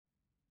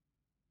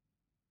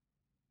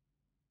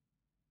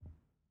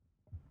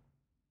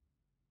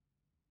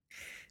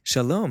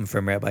Shalom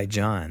from Rabbi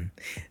John.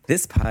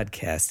 This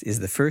podcast is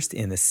the first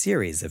in a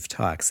series of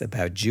talks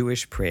about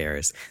Jewish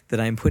prayers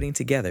that I am putting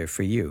together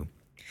for you.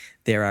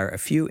 There are a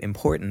few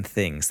important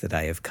things that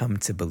I have come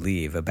to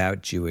believe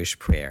about Jewish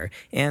prayer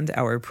and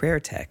our prayer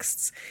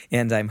texts,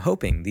 and I'm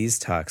hoping these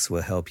talks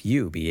will help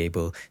you be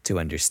able to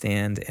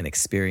understand and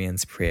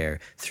experience prayer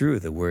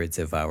through the words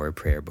of our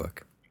prayer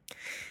book.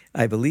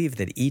 I believe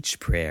that each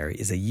prayer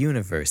is a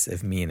universe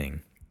of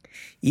meaning.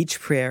 Each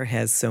prayer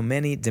has so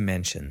many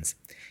dimensions.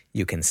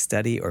 You can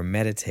study or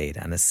meditate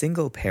on a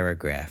single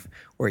paragraph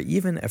or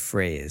even a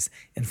phrase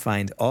and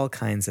find all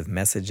kinds of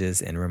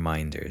messages and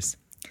reminders.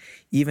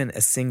 Even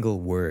a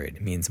single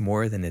word means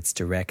more than its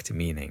direct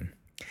meaning.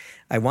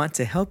 I want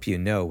to help you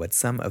know what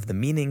some of the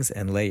meanings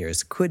and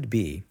layers could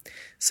be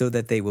so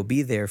that they will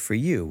be there for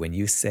you when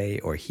you say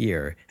or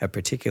hear a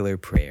particular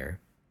prayer.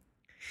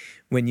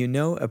 When you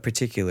know a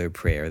particular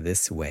prayer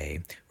this way,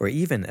 or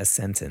even a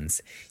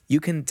sentence, you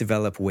can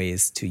develop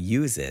ways to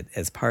use it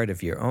as part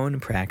of your own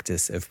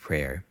practice of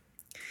prayer.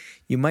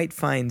 You might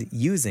find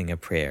using a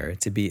prayer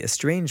to be a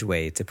strange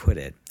way to put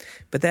it,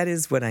 but that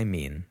is what I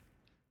mean.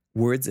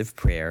 Words of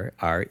prayer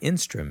are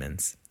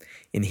instruments.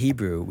 In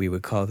Hebrew, we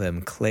would call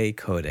them klei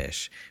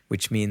kodesh,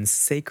 which means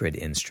sacred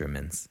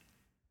instruments.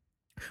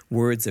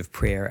 Words of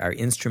prayer are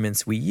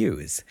instruments we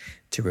use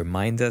to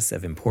remind us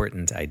of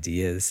important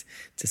ideas,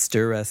 to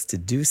stir us to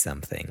do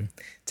something,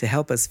 to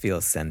help us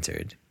feel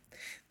centered.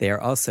 They are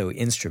also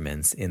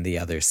instruments in the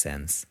other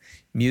sense,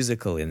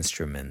 musical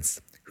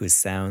instruments, whose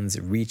sounds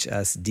reach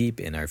us deep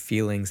in our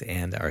feelings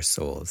and our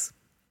souls.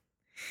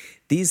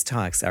 These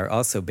talks are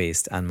also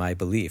based on my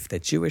belief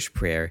that Jewish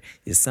prayer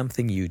is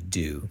something you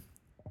do.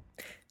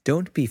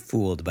 Don't be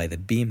fooled by the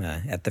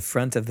bima at the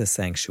front of the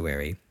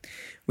sanctuary.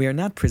 We are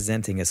not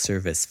presenting a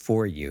service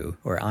for you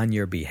or on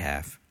your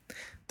behalf.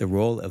 The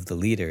role of the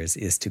leaders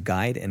is to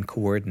guide and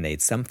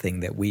coordinate something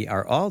that we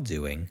are all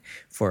doing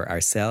for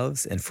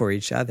ourselves and for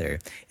each other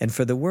and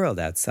for the world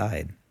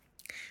outside.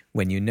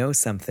 When you know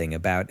something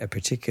about a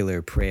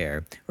particular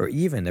prayer or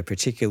even a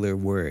particular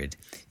word,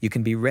 you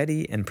can be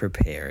ready and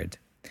prepared.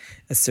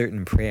 A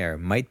certain prayer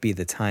might be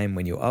the time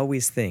when you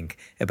always think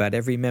about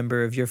every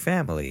member of your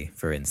family,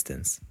 for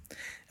instance.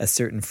 A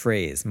certain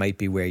phrase might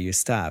be where you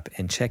stop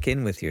and check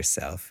in with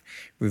yourself,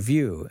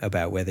 review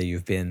about whether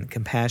you've been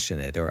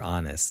compassionate or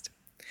honest.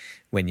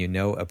 When you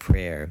know a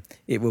prayer,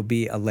 it will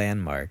be a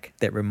landmark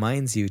that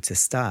reminds you to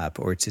stop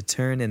or to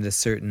turn in a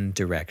certain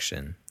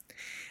direction.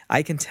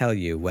 I can tell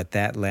you what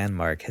that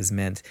landmark has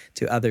meant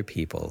to other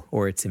people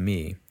or to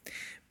me,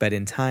 but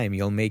in time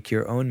you'll make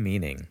your own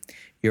meaning,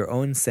 your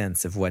own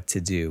sense of what to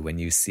do when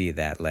you see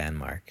that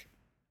landmark.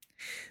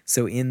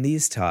 So in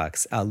these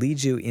talks, I'll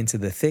lead you into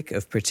the thick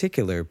of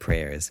particular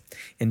prayers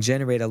and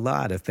generate a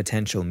lot of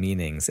potential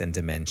meanings and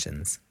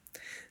dimensions.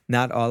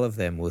 Not all of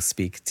them will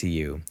speak to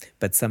you,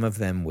 but some of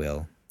them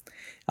will.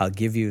 I'll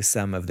give you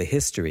some of the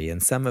history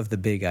and some of the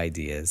big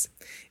ideas,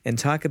 and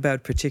talk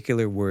about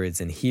particular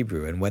words in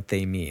Hebrew and what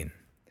they mean.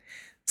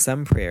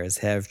 Some prayers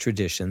have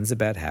traditions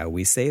about how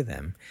we say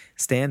them,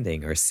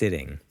 standing or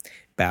sitting,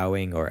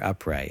 bowing or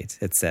upright,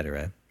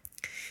 etc.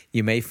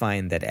 You may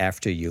find that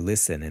after you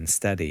listen and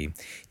study,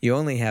 you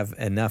only have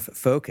enough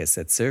focus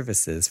at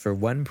services for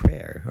one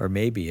prayer, or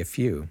maybe a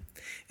few,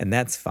 and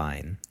that's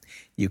fine.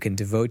 You can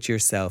devote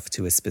yourself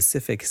to a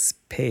specific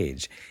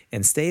page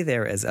and stay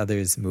there as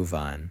others move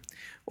on,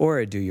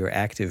 or do your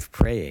active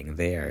praying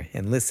there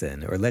and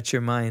listen or let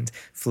your mind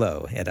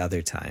flow at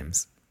other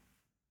times.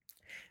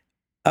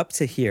 Up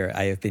to here,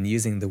 I have been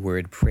using the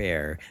word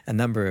prayer a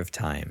number of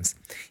times,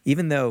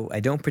 even though I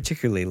don't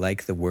particularly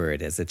like the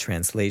word as a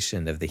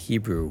translation of the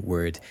Hebrew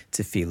word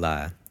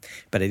tefillah,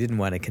 but I didn't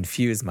want to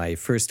confuse my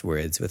first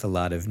words with a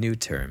lot of new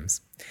terms.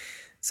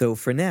 So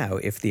for now,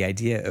 if the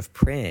idea of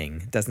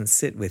praying doesn't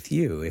sit with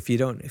you, if you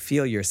don't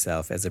feel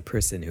yourself as a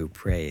person who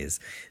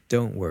prays,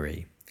 don't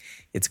worry.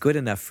 It's good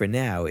enough for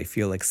now if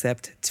you'll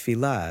accept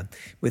tefillah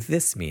with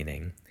this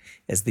meaning,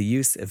 as the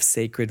use of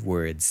sacred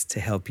words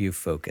to help you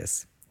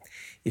focus.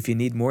 If you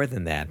need more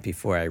than that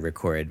before I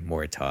record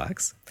more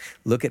talks,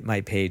 look at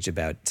my page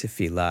about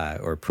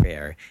tefillah or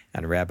prayer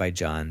on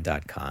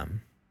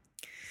rabbijohn.com.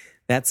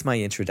 That's my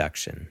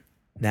introduction.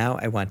 Now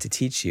I want to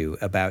teach you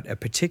about a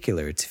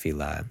particular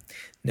tefillah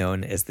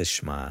known as the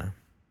Shema.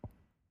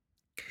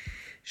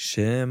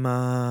 Shema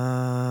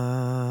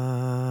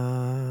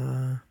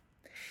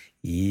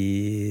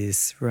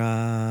Yisrael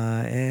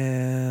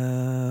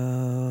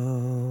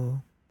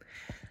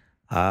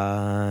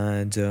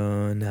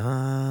Adonai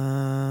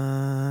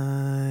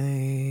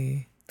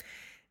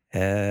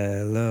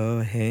Eloheinu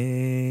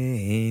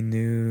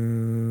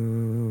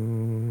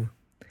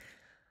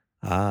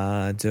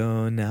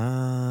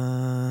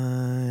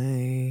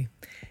Adonai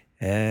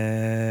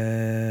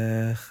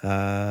Echad.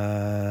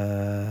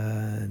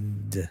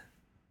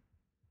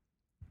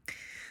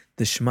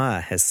 The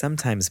Shema has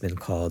sometimes been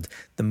called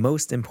the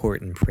most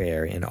important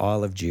prayer in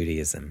all of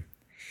Judaism.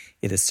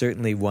 It is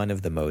certainly one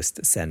of the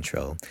most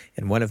central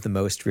and one of the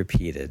most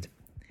repeated.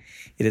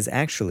 It is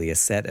actually a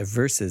set of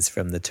verses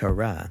from the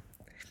Torah.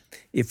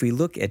 If we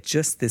look at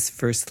just this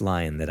first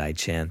line that I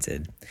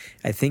chanted,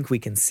 I think we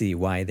can see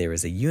why there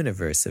is a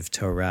universe of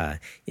Torah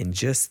in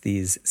just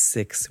these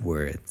 6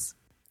 words.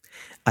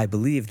 I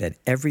believe that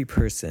every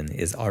person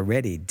is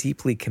already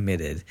deeply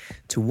committed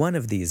to one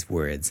of these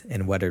words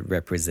and what it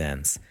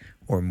represents,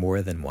 or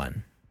more than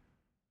one.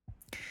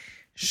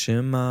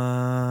 Shema.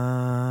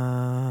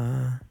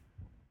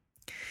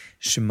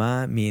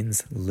 Shema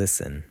means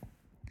listen.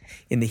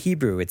 In the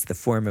Hebrew, it's the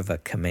form of a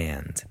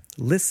command.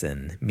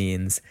 Listen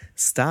means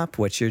stop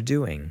what you're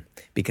doing,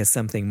 because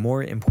something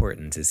more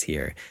important is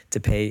here to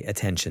pay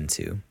attention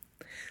to.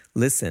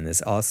 Listen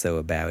is also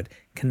about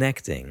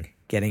connecting,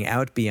 getting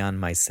out beyond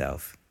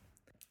myself.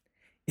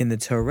 In the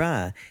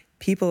Torah,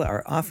 people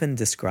are often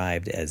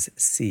described as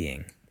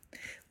seeing.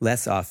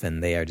 Less often,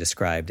 they are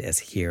described as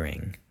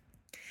hearing.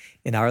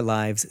 In our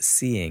lives,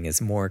 seeing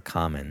is more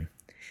common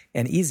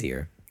and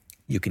easier.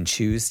 You can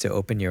choose to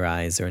open your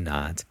eyes or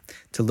not,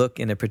 to look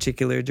in a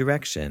particular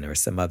direction or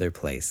some other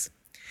place.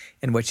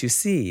 And what you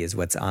see is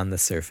what's on the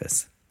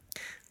surface.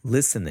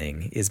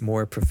 Listening is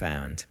more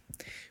profound.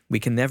 We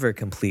can never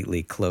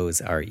completely close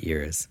our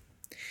ears.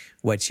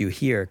 What you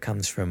hear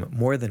comes from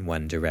more than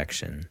one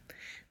direction.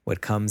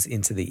 What comes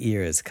into the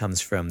ears comes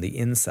from the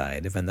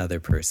inside of another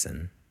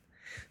person.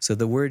 So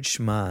the word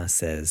Shema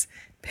says,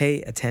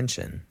 pay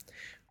attention,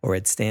 or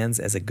it stands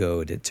as a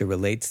goad to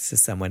relate to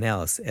someone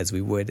else as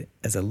we would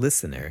as a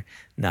listener,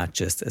 not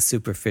just a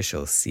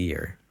superficial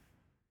seer.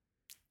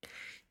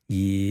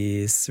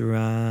 Yisrael.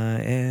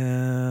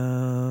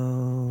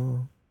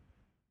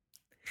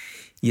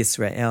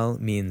 Yisrael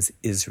means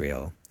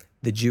Israel,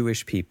 the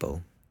Jewish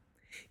people.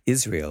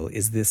 Israel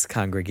is this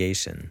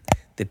congregation,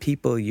 the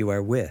people you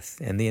are with,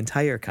 and the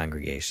entire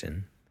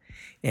congregation.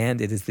 And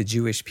it is the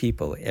Jewish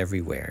people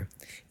everywhere,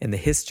 and the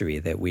history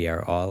that we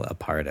are all a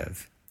part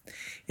of.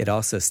 It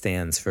also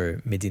stands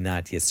for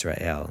Medinat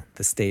Yisrael,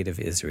 the state of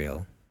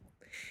Israel.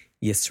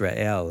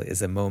 Yisrael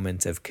is a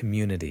moment of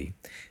community,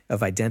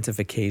 of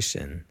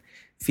identification,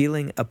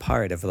 feeling a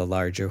part of the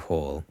larger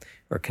whole,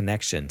 or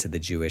connection to the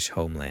Jewish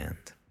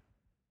homeland.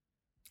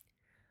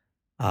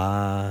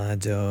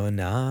 Adonai.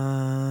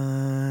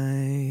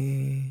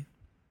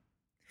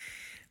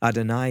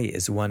 Adonai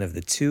is one of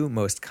the 2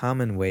 most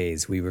common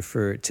ways we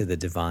refer to the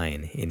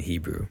divine in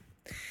Hebrew.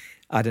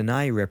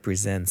 Adonai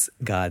represents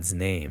God's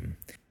name.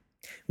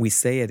 We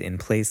say it in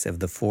place of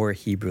the 4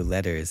 Hebrew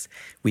letters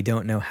we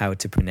don't know how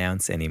to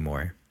pronounce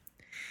anymore.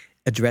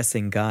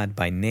 Addressing God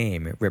by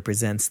name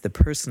represents the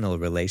personal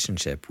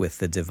relationship with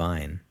the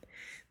divine,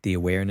 the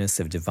awareness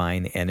of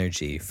divine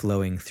energy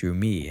flowing through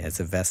me as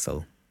a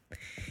vessel.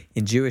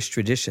 In Jewish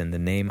tradition, the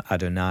name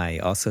Adonai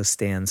also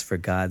stands for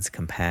God's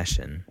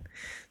compassion.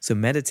 So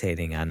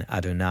meditating on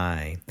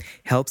Adonai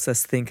helps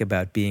us think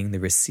about being the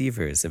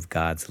receivers of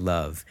God's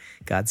love,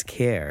 God's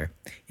care,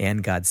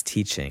 and God's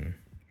teaching.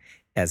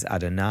 As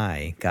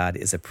Adonai, God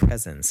is a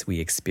presence we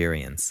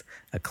experience,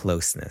 a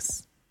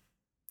closeness.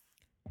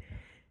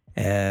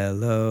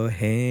 Eloheinu.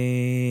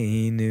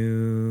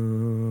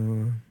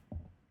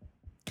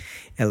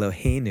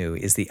 Eloheinu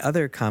is the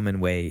other common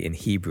way in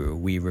Hebrew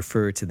we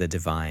refer to the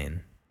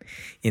divine.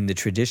 In the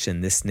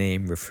tradition, this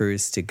name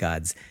refers to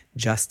God's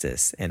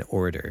justice and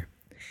order.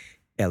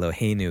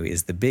 Eloheinu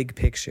is the big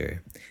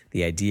picture,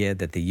 the idea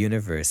that the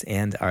universe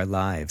and our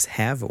lives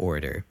have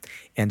order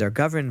and are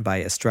governed by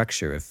a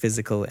structure of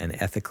physical and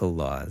ethical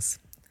laws.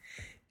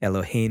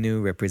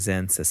 Eloheinu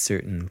represents a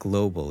certain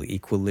global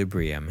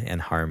equilibrium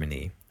and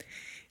harmony.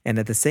 And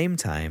at the same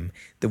time,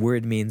 the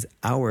word means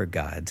our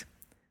God.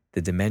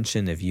 The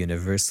dimension of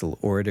universal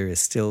order is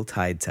still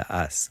tied to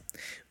us.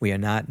 We are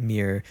not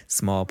mere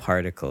small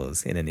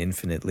particles in an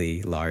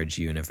infinitely large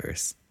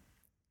universe.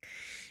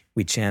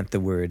 We chant the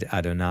word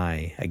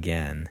Adonai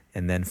again,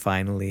 and then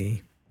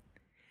finally,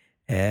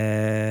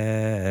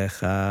 Echad.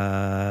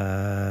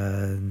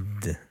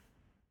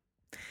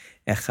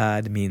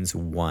 Echad means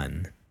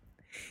one.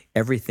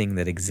 Everything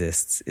that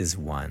exists is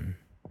one.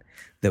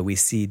 Though we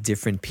see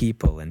different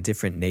people and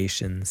different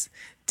nations,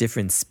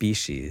 different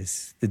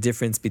species, the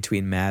difference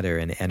between matter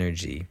and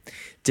energy,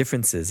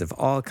 differences of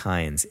all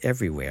kinds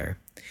everywhere,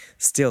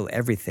 still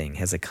everything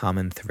has a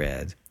common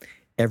thread.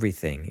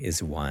 Everything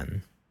is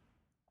one.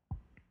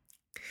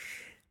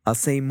 I'll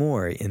say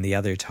more in the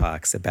other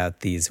talks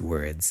about these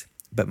words,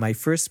 but my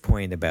first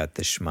point about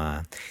the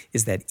Shema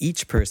is that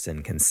each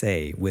person can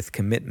say with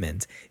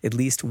commitment at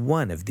least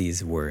one of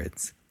these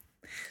words.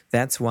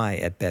 That's why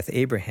at Beth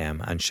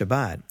Abraham on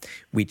Shabbat,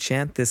 we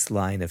chant this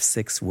line of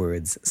 6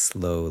 words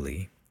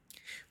slowly.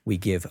 We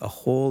give a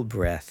whole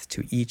breath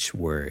to each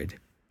word.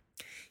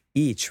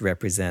 Each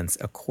represents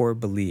a core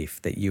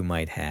belief that you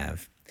might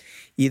have,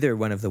 either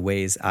one of the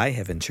ways I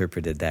have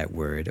interpreted that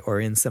word or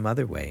in some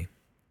other way.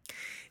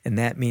 And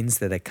that means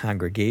that a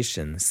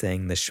congregation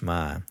saying the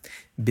Shema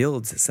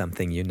builds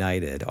something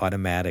united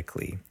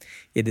automatically.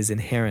 It is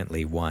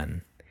inherently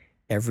one.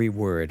 Every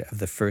word of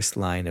the first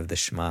line of the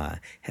Shema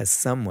has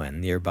someone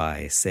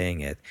nearby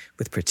saying it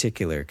with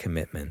particular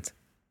commitment.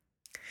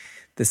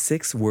 The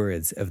 6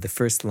 words of the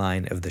first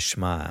line of the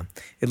Shema,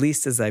 at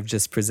least as I've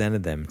just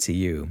presented them to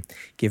you,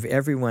 give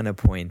everyone a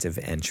point of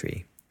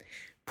entry.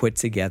 Put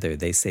together,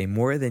 they say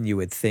more than you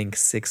would think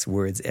 6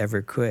 words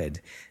ever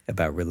could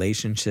about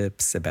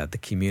relationships, about the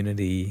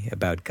community,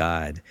 about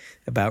God,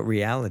 about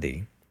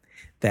reality.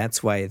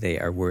 That's why they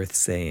are worth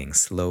saying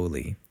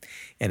slowly,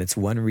 and it's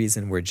one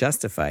reason we're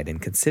justified in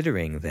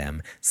considering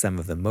them some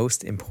of the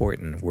most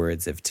important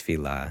words of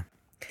tefillah.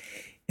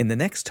 In the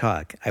next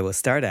talk, I will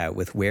start out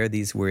with where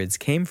these words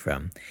came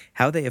from,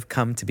 how they have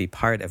come to be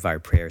part of our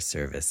prayer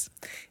service,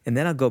 and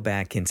then I'll go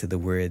back into the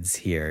words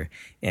here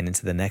and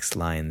into the next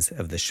lines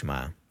of the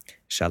Shema.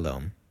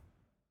 Shalom.